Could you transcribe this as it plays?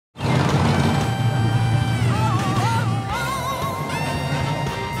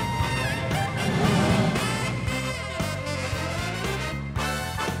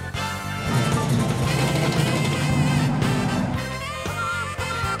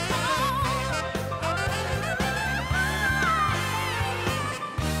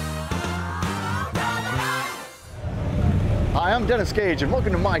Hi, I'm Dennis Gage, and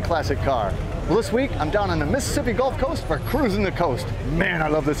welcome to My Classic Car. Well, this week, I'm down on the Mississippi Gulf Coast for Cruisin the Coast. Man, I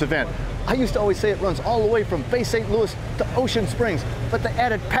love this event. I used to always say it runs all the way from Bay St. Louis to Ocean Springs, but they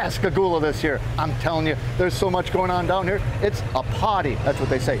added Pascagoula this year. I'm telling you, there's so much going on down here. It's a party. That's what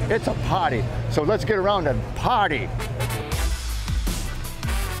they say. It's a party. So let's get around and party.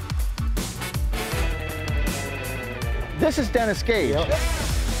 This is Dennis Gage. Yep.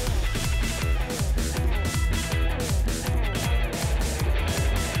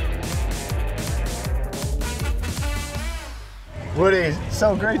 Woody,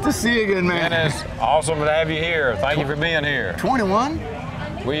 so great to see you again, man. Dennis, awesome to have you here. Thank you for being here. 21?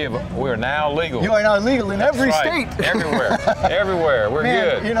 We are now legal. You are now legal in every state. Everywhere, everywhere. We're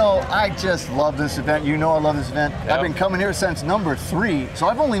good. You know, I just love this event. You know I love this event. Yep. I've been coming here since number 3, so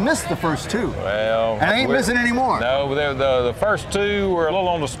I've only missed the first 2. Well, and I ain't missing any more. No, the first 2 were a little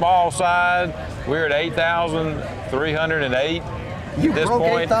on the small side. We're at 8,308. You broke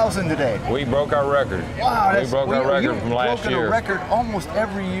 8,000 today. We broke our record. Wow, we broke our record from last year. You've broken a record almost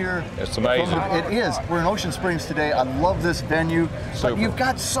every year. It's amazing. It is. We're in Ocean Springs today. I love this venue. Super. But you've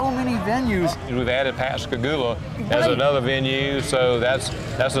got so many venues. We've added Pascagoula as another venue, so that's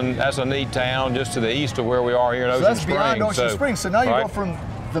a neat town just to the east of where we are here in Ocean Springs. So that's beyond Ocean Springs. So now you go from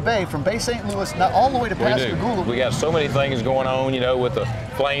the Bay, from Bay St. Louis, now all the way to Pascagoula. We got so many things going on, you know, with the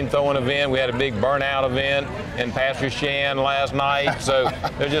flame throwing event. We had a big burnout event in Pastor Shan last night. So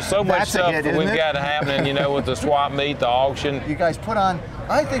there's just so much stuff that we've got happening, you know, with the swap meet, the auction. You guys put on,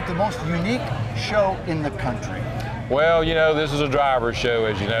 I think, the most unique show in the country. Well, you know, this is a driver's show,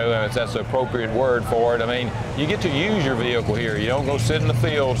 as you know, and that's the appropriate word for it. I mean, you get to use your vehicle here. You don't go sit in the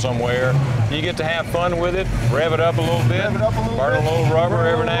field somewhere. You get to have fun with it, rev it up a little bit, burn a little rubber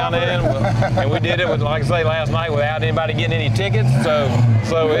every now and then. And we did it, with, like I say, last night without anybody getting any tickets. So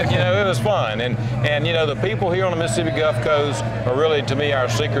it, you know, it was fun. And you know, the people here on the Mississippi Gulf Coast are really, to me, our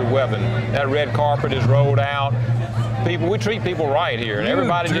secret weapon. That red carpet is rolled out. We treat people right here, and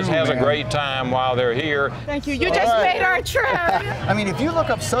everybody just has a great time while they're here. Thank you. You just made our trip. I mean, if you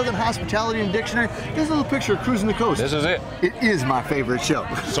look up Southern Hospitality in the dictionary, there's a little picture of Cruisin the Coast. This is it. It is my favorite show.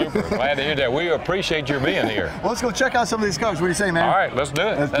 Super. Glad to hear that. We appreciate your being here. Well, let's go check out some of these cars. What do you say, man? All right, let's do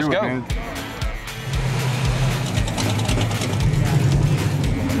it. Let's go. Man.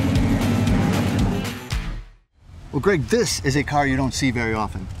 Well, Greg, this is a car you don't see very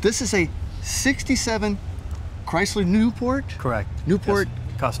often. This is a 67 Chrysler Newport? Correct. Newport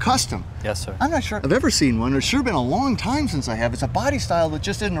yes. Custom. Yes, sir. I'm not sure I've ever seen one. It's sure been a long time since I have. It's a body style that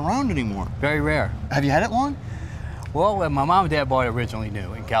just isn't around anymore. Very rare. Have you had it long? Well, my mom and dad bought it originally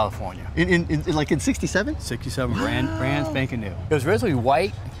new in California. Like in 67? 67, brand spanking new. It was originally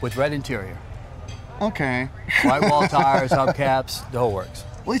white with red interior. Okay. White wall tires, hubcaps, the whole works.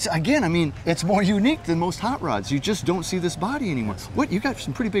 Well, it's, again, I mean, it's more unique than most hot rods. You just don't see this body anymore. What, you got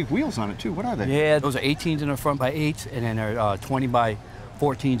some pretty big wheels on it too. What are they? Yeah, those are 18s in the front by 8s, and then they're 20 by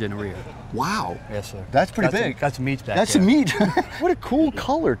 14s in the rear. Wow. Yes, sir. That's pretty big. That's some meat back That's there. some meat. What a cool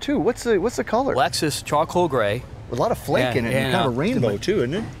color too. What's the color? Lexus charcoal gray. A lot of flake in it, and kind of a rainbow too,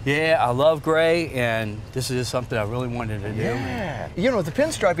 isn't it? Yeah, I love gray, and this is just something I really wanted to do. Yeah. You know, the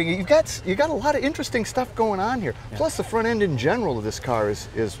pinstriping, you got a lot of interesting stuff going on here. Yeah. Plus, the front end in general of this car is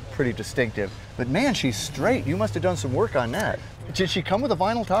pretty distinctive. But man, she's straight. You must have done some work on that. Did she come with a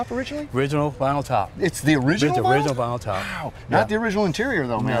vinyl top originally? Original vinyl top. It's the original It's the original vinyl top. Wow. Yeah. Not the original interior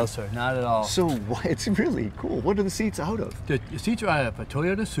though, man. No, sir, not at all. So it's really cool. What are the seats out of? The seats are out of a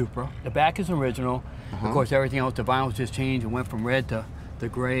Toyota Supra. The back is original. Of course, everything else, the vinyl just changed and went from red to the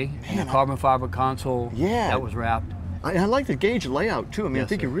gray. Man, and the carbon fiber console. Yeah. That was wrapped. I like the Gage layout too. I mean, yes, I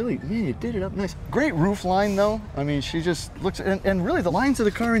think sir. you did it up nice. Great roof line though. I mean, she just looks, and really the lines of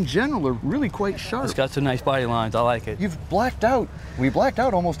the car in general are really quite sharp. It's got some nice body lines. I like it. We blacked out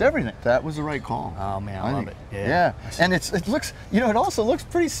almost everything. That was the right call. Oh man, I love it. Yeah. And it looks, you know, it also looks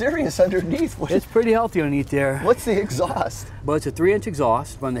pretty serious underneath. It's pretty healthy underneath there. What's the exhaust? Well, it's a 3-inch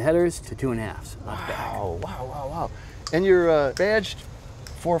exhaust from the headers to 2.5s. Wow. And you're badged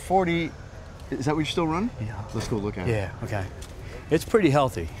 440. Is that what you're still running? Yeah. Let's go look at it. Yeah, okay. It's pretty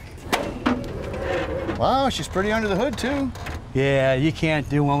healthy. Wow, she's pretty under the hood too. Yeah, you can't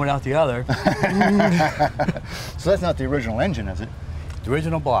do one without the other. So that's not the original engine, is it? The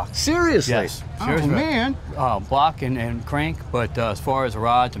original block. Seriously? Yes. Oh, man. Block and crank, but as far as the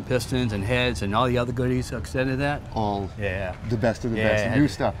rods and pistons and heads and all the other goodies extended that. All the best of the best. New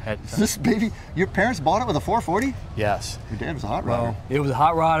stuff. This baby, your parents bought it with a 440? Yes. Your dad was a hot rodder. Well, it was a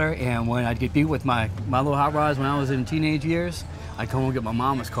hot rodder, and when I'd get beat with my little hot rods when I was in teenage years, I'd come home and get my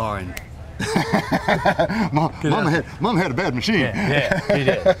mama's car and Mom had a bad machine. Yeah, he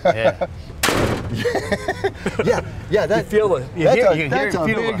did. Yeah. Yeah, that, you feel it. That's a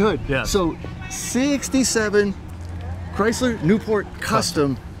big hood. Yeah. So 67 Chrysler Newport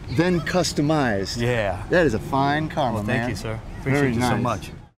Custom, then customized. Yeah. That is a fine car, Well, my man. thank you, sir. Appreciate you so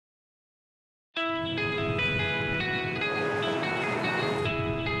much.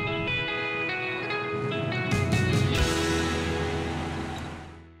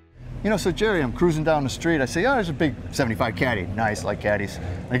 You know, so Jerry, I'm cruising down the street. I say, oh, there's a big 75 Caddy. Nice, like Caddies.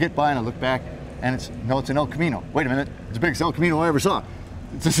 I get by and I look back, and it's an El Camino. Wait a minute, it's the biggest El Camino I ever saw.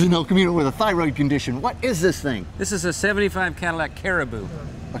 This is an El Camino with a thyroid condition. What is this thing? This is a 75 Cadillac Caribou.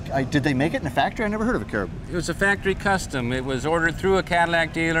 Did they make it in a factory? I never heard of a Caribou. It was a factory custom. It was ordered through a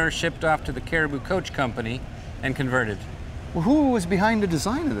Cadillac dealer, shipped off to the Caribou Coach Company, and converted. Well, who was behind the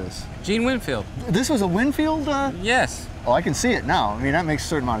design of this? Gene Winfield. This was a Winfield? Yes. Oh, I can see it now. I mean, that makes a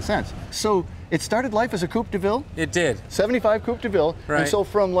certain amount of sense. So it started life as a Coupe de Ville? It did. 75 Coupe de Ville. Right. And so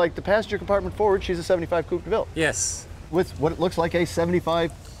from like the passenger compartment forward, she's a 75 Coupe de Ville. Yes. With what it looks like a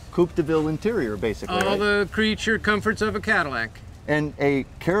 75 Coupe de Ville interior, basically. All right? the creature comforts of a Cadillac. And a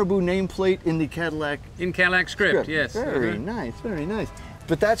Caribou nameplate in the Cadillac In Cadillac script, yes. Very nice, very nice.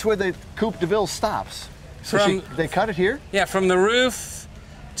 But that's where the Coupe de Ville stops. So they cut it here? Yeah, from the roof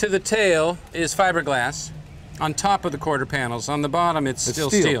to the tail is fiberglass. On top of the quarter panels. On the bottom, it's still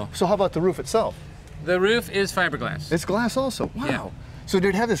steel. So how about the roof itself? The roof is fiberglass. It's glass also. Wow. Yeah. So did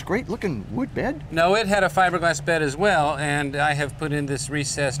it have this great looking wood bed? No, it had a fiberglass bed as well, and I have put in this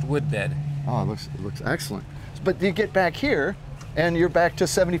recessed wood bed. Oh, it looks excellent. But you get back here, and you're back to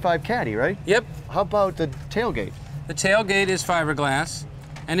 75 Caddy, right? Yep. How about the tailgate? The tailgate is fiberglass,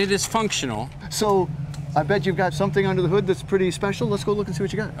 and it is functional. So I bet you've got something under the hood that's pretty special. Let's go look and see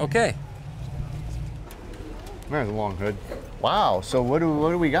what you got. Okay. There's a long hood. Wow, so what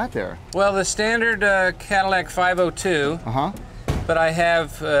do we got there? Well, the standard Cadillac 502, but I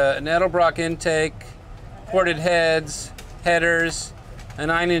have an Edelbrock intake, ported heads, headers, a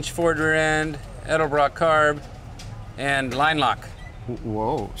 9-inch Ford rear end, Edelbrock carb, and line lock.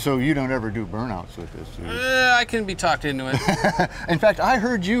 Whoa, so you don't ever do burnouts with this, do you? I can be talked into it. In fact, I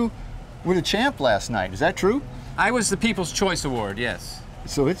heard you were the champ last night. Is that true? I was the People's Choice Award, yes.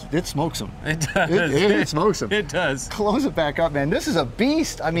 So it smokes them. It does. It smokes them. It does. Close it back up, man. This is a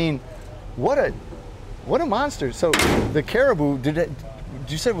beast. I mean, what a monster. So the Caribou, did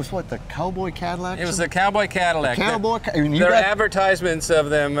you say it was what, the Cowboy Cadillac? It was the Cowboy Cadillac. Their advertisements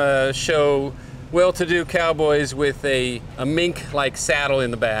of them show well-to-do cowboys with a mink-like saddle in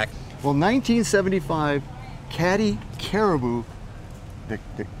the back. Well, 1975 Caddy Caribou,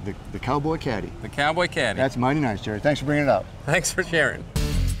 the Cowboy Caddy. The Cowboy Caddy. That's mighty nice, Jerry. Thanks for bringing it up. Thanks for sharing.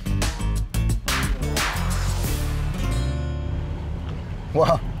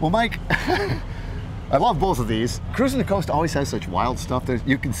 Well, Mike, I love both of these. Cruisin the Coast always has such wild stuff.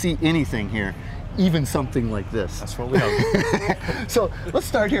 You can see anything here, even something like this. That's what we hope. So let's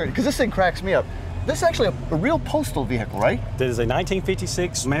start here, because this thing cracks me up. This is actually a real postal vehicle, right? This is a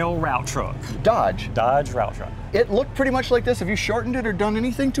 1956 mail route truck. Dodge route truck. It looked pretty much like this. Have you shortened it or done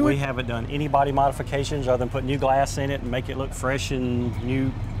anything to it? We haven't done any body modifications other than put new glass in it and make it look fresh and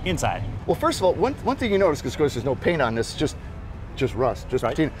new inside. Well, first of all, one thing you notice, because of course there's no paint on this, just rust, just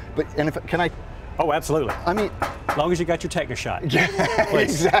right. patina. But can I? Oh, absolutely. I mean, as long as you got your Techno shot. Yeah,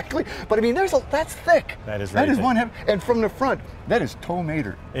 exactly. But I mean, that's thick. That is very That is thick. one heavy. And from the front, that is tow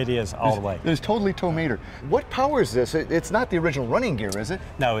mater. It is all the way. It is totally tow mater. What powers this? It's not the original running gear, is it?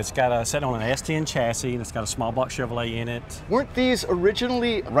 No, it's got set on an S10 chassis and it's got a small block Chevrolet in it. Weren't these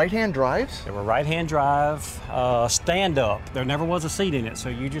originally right-hand drives? They were right-hand drive, stand-up. There never was a seat in it, so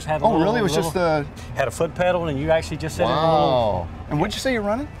you just had a really? It was just the... Had a foot pedal and you actually just set it in a Wow. And what'd you say you're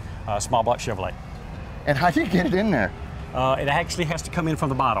running? Small block Chevrolet. And how do you get it in there? It actually has to come in from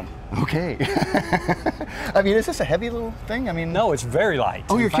the bottom. Okay. I mean, is this a heavy little thing? I mean, no, it's very light.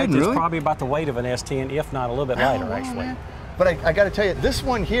 Oh, you're kidding, really? It's probably about the weight of an S10, if not a little bit lighter, actually. Man. But I got to tell you, this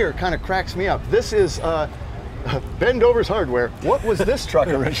one here kind of cracks me up. This is Bendover's Hardware. What was this truck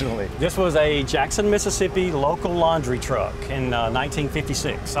originally? This was a Jackson, Mississippi local laundry truck in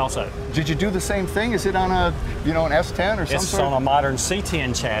 1956 also. Did you do the same thing? Is it on a, an S10 or something? It's on a modern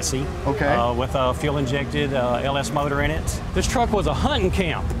C10 chassis. Okay. With a fuel-injected LS motor in it. This truck was a hunting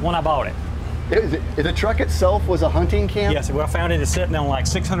camp when I bought it. The truck itself was a hunting camp? Yes, well, I found it sitting on like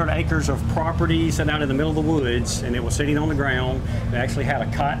 600 acres of property sitting out in the middle of the woods, and it was sitting on the ground. It actually had a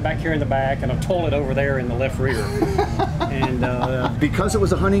cot back here in the back and a toilet over there in the left rear. And because it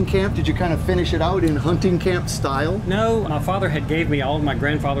was a hunting camp, did you kind of finish it out in hunting camp style? No, my father had gave me all of my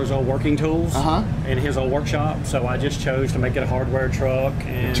grandfather's old working tools in his old workshop, so I just chose to make it a hardware truck.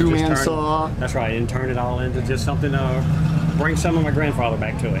 And two-man saw. That's right, and turn it all into just something bring some of my grandfather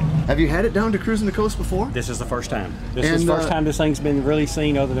back to it. Have you had it down to Cruisin the Coast before? This is the first time. This is the first time this thing's been really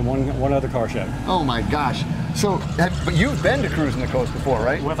seen other than one other car show. Oh my gosh. So, but you've been to Cruisin the Coast before,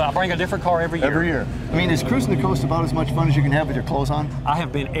 right? I bring a different car every year. Every year. I mean, is Cruisin the Coast about as much fun as you can have with your clothes on? I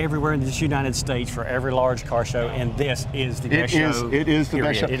have been everywhere in this United States for every large car show, and this is the best show. It is the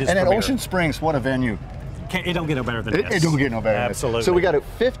best show. It is and at premier. Ocean Springs, what a venue. It don't get no better than this. It don't get no better than Absolutely. this. So we got a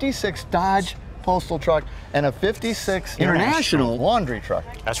 56 Dodge Postal truck and a 56 International laundry truck.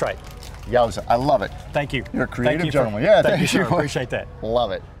 That's right. Yowza, I love it. Thank you. You're a creative Thank you gentleman. Yeah, thank you, sir. Appreciate that. Love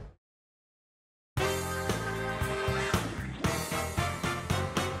it.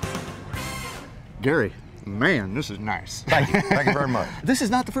 Gary, man, this is nice. Thank you. Thank you very much. This is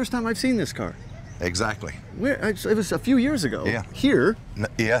not the first time I've seen this car. Exactly. It was a few years ago. Yeah. Here.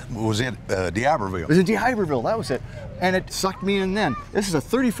 Yeah, it was in D'Iberville. It was in D'Iberville, that was it. And it sucked me in then. This is a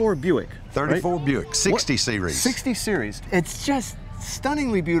 34 Buick. 34 right? Buick, 60 series. 60 series. It's just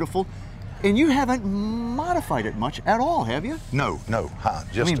stunningly beautiful. And you haven't modified it much at all, have you? No,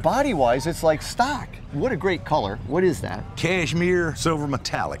 just I mean, body-wise, it's like stock. What a great color. What is that? cashmere silver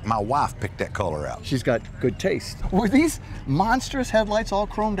metallic. My wife picked that color out. She's got good taste. Were these monstrous headlights all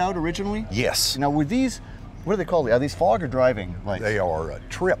chromed out originally? Yes. Now, were these, what are they called? Are these fog or driving lights? They are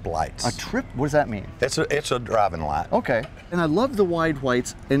trip lights. A trip? What does that mean? It's a driving light. Okay. And I love the wide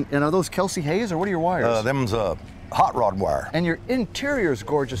whites. And are those Kelsey Hayes or what are your wires? Them's hot rod wire. And your interior is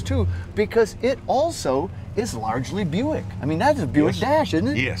gorgeous too, because it also is largely Buick. I mean, that's a Buick dash, isn't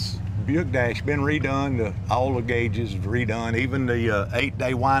it? Yes. Buick dash been redone. All the gauges redone. Even the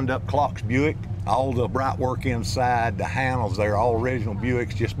 8-day wind-up clocks Buick. All the bright work inside, the handles, they're all original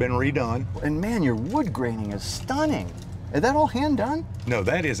Buicks, just been redone. And man, your wood graining is stunning. Is that all hand done? No,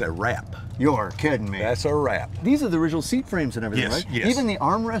 that is a wrap. You're kidding me. That's a wrap. These are the original seat frames and everything, Yes, right? yes. Even the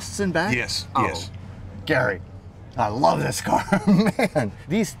armrests in back? Yes, Oh, yes. Gary, I love this car, man.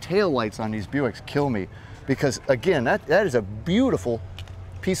 These tail lights on these Buicks kill me because, again, that is a beautiful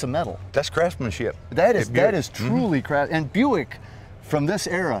piece of metal. That's craftsmanship. That is truly craft. And Buick, from this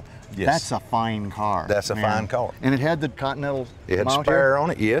era, Yes. that's a fine car. That's a fine car. And it had the Continental It had mount spare here?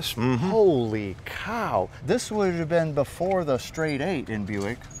 on it, yes. Holy cow. This would have been before the straight 8 in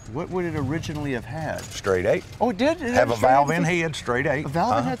Buick. What would it originally have had? Straight 8. Oh, it did? It had Have a straight valve 8? in head, straight 8. A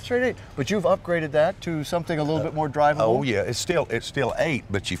valve in head straight 8. But you've upgraded that to something a little bit more drivable? Oh yeah, it's still 8,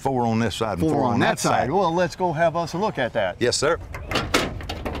 but you 4 on this side and 4 on that side. Well, let's go have us a look at that. Yes, sir.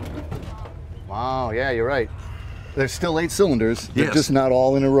 Wow, yeah, you're right. There's still 8 cylinders. They're Yes. just not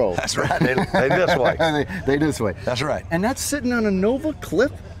all in a row. That's right. They this way. they this way. That's right. And that's sitting on a Nova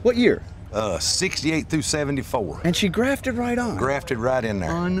Clip? What year? 68 through 74. And she grafted right on. Grafted right in there.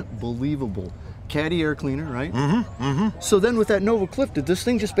 Unbelievable. Caddy air cleaner, right? So then with that Nova Clip, did this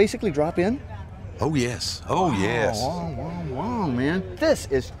thing just basically drop in? Oh yes. Oh yes. Wow, man. This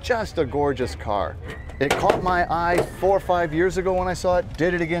is just a gorgeous car. It caught my eye 4 or 5 years ago when I saw it.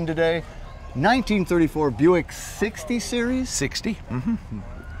 Did it again today. 1934 Buick 60 series. 60.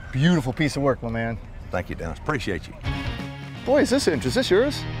 Beautiful piece of work, my man. Thank you, Dennis. Appreciate you. Boy, is this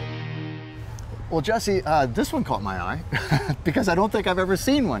yours? Well, Jesse, this one caught my eye because I don't think I've ever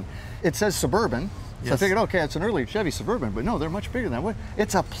seen one. It says Suburban. So I figured, okay, it's an early Chevy Suburban, but no, they're much bigger than that. What?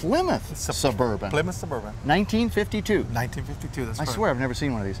 It's a Plymouth Suburban. Plymouth Suburban. 1952. 1952, that's I correct. swear I've never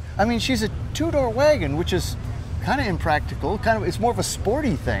seen one of these. I mean, she's a 2-door wagon, which is kind of impractical. It's more of a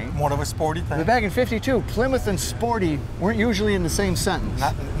sporty thing. More of a sporty thing. But back in '52, Plymouth and sporty weren't usually in the same sentence.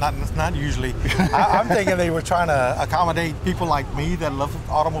 Not usually. I'm thinking they were trying to accommodate people like me that love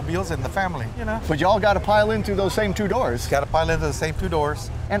automobiles and the family, you know. But y'all got to pile in through those same 2 doors. Got to pile into the same 2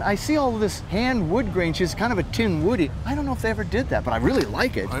 doors. And I see all of this hand wood grain. She's kind of a tin woody. I don't know if they ever did that, but I really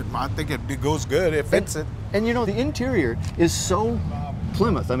like it. I think it goes good. It fits it. And you know, the interior is so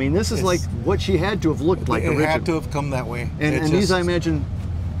Plymouth. I mean, this is like what she had to have looked like It originally. had to have come that way. And these, I imagine,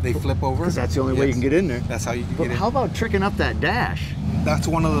 they flip over. because that's the only way you can get in there. That's how you can But get in. how about tricking up that dash? That's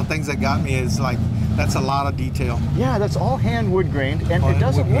one of the things that got me is like, that's a lot of detail. Yeah, that's all hand wood grained, and All it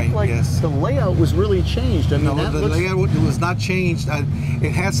doesn't wood look grain, like yes. the layout was really changed. I mean, No, that the looks... layout was not changed.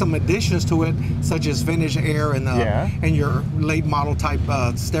 It had some additions to it, such as vintage air and your late model type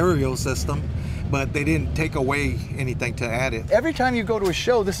stereo system, but they didn't take away anything to add it. Every time you go to a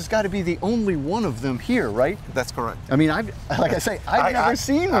show, this has got to be the only one of them here, right? That's correct. I mean, I've never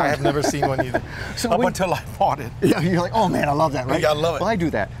seen one. I have never seen one either. So until I bought it. Yeah, you're like, oh man, I love that, right? Yeah, I love it. Well, I do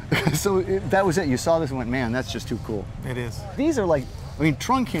that. So that was it. You saw this and went, man, that's just too cool. It is. These are like, I mean,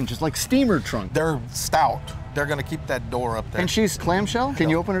 trunk hinges, like steamer trunk. They're stout. They're going to keep that door up there. And she's clamshell. Can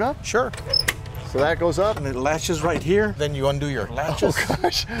you open it up? Sure. So that goes up. And it latches right here. Then you undo your latches. Oh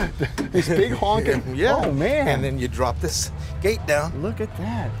gosh, this big honking. Yeah. Oh man. And then you drop this gate down. Look at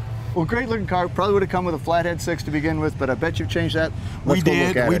that. Well, great looking car. Probably would have come with a flathead 6 to begin with, but I bet you've changed that. We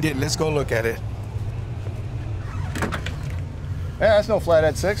did. Let's go look at it. Yeah, that's no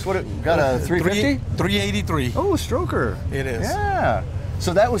flathead 6. What it got, a 350? 383. Oh, stroker. It is. Yeah.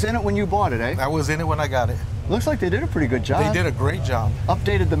 So that was in it when you bought it, eh? I was in it when I got it. Looks like they did a pretty good job. They did a great job.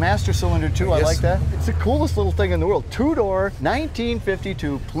 Updated the master cylinder too. Yes. I like that. It's the coolest little thing in the world. 2-door,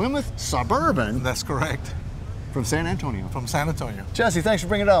 1952 Plymouth Suburban. That's correct. From San Antonio. From San Antonio. Jesse, thanks for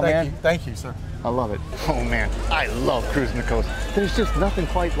bringing it out, man. Thank you, sir. I love it. Oh man, I love Cruising the Coast. There's just nothing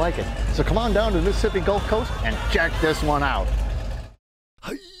quite like it. So come on down to the Mississippi Gulf Coast and check this one out.